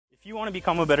If you want to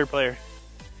become a better player,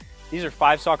 these are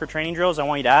 5 soccer training drills I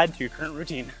want you to add to your current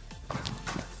routine. I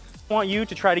want you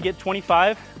to try to get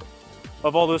 25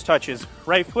 of all those touches.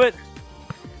 Right foot,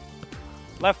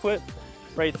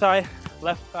 right thigh,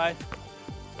 left thigh,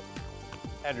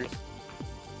 headers.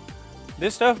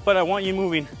 This stuff, but I want you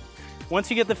moving.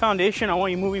 Once you get the foundation, I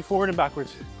want you moving forward and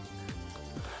backwards.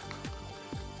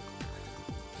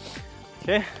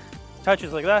 Okay,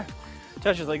 touches like that,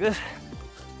 touches like this.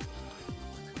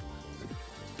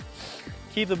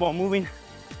 Keep the ball moving,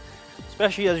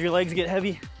 especially as your legs get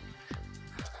heavy.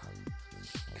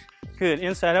 Good,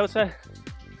 inside, outside.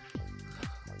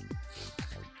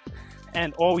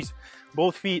 And always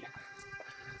both feet.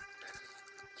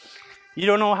 You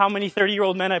don't know how many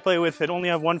 30-year-old men I play with that only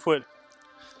have one foot.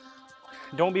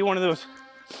 Don't be one of those.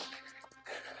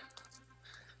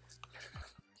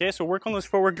 Okay, so work on those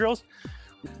footwork drills.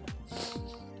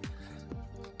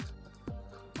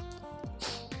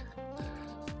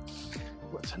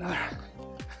 What's another?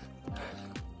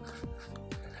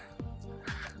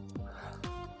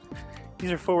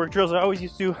 These are footwork drills I always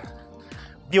used to do.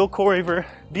 Biel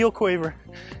Koiver.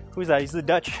 Who's that? He's the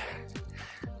Dutch.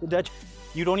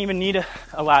 You don't even need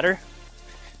a ladder.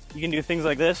 You can do things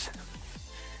like this,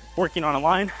 working on a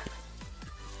line.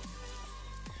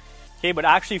 Okay, but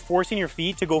actually forcing your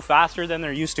feet to go faster than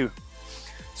they're used to.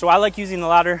 So I like using the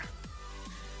ladder.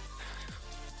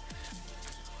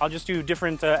 I'll just do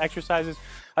different exercises.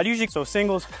 I'd usually, so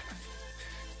singles,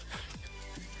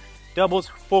 doubles,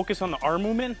 focus on the arm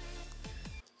movement.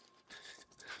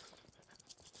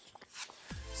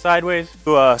 Sideways,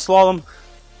 do a slalom.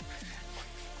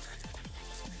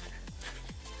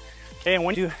 Okay, and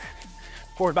when you do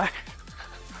forward, back.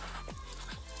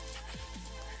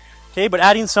 Okay, but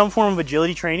adding some form of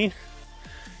agility training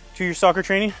to your soccer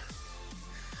training,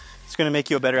 it's gonna make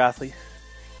you a better athlete.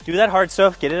 Do that hard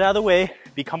stuff, get it out of the way,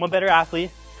 become a better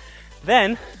athlete,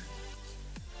 then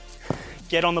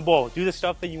get on the ball. Do the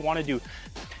stuff that you wanna do.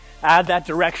 Add that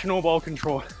directional ball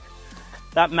control,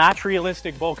 that match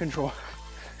realistic ball control.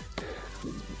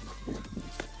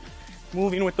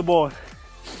 Moving with the ball,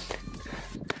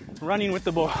 running with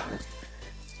the ball.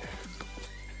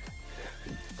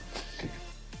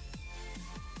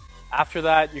 After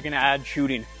that, you're gonna add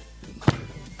shooting.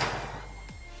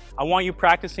 I want you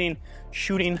practicing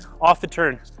shooting off the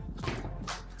turn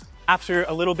after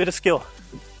a little bit of skill.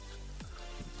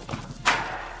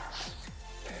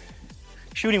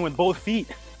 Shooting with both feet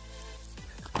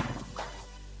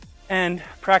and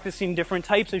practicing different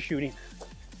types of shooting.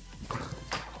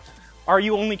 Are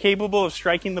you only capable of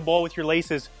striking the ball with your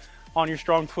laces on your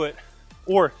strong foot?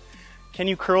 Or can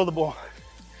you curl the ball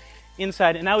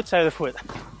inside and outside of the foot?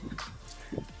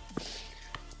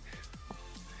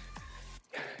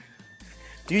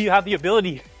 Do you have the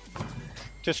ability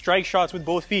to strike shots with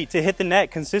both feet, to hit the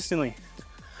net consistently?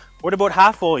 What about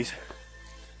half volleys?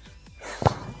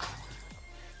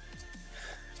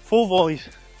 Full volleys?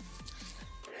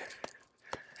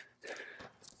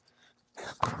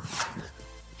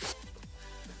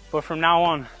 But from now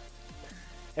on,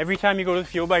 every time you go to the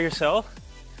field by yourself,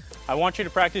 I want you to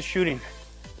practice shooting.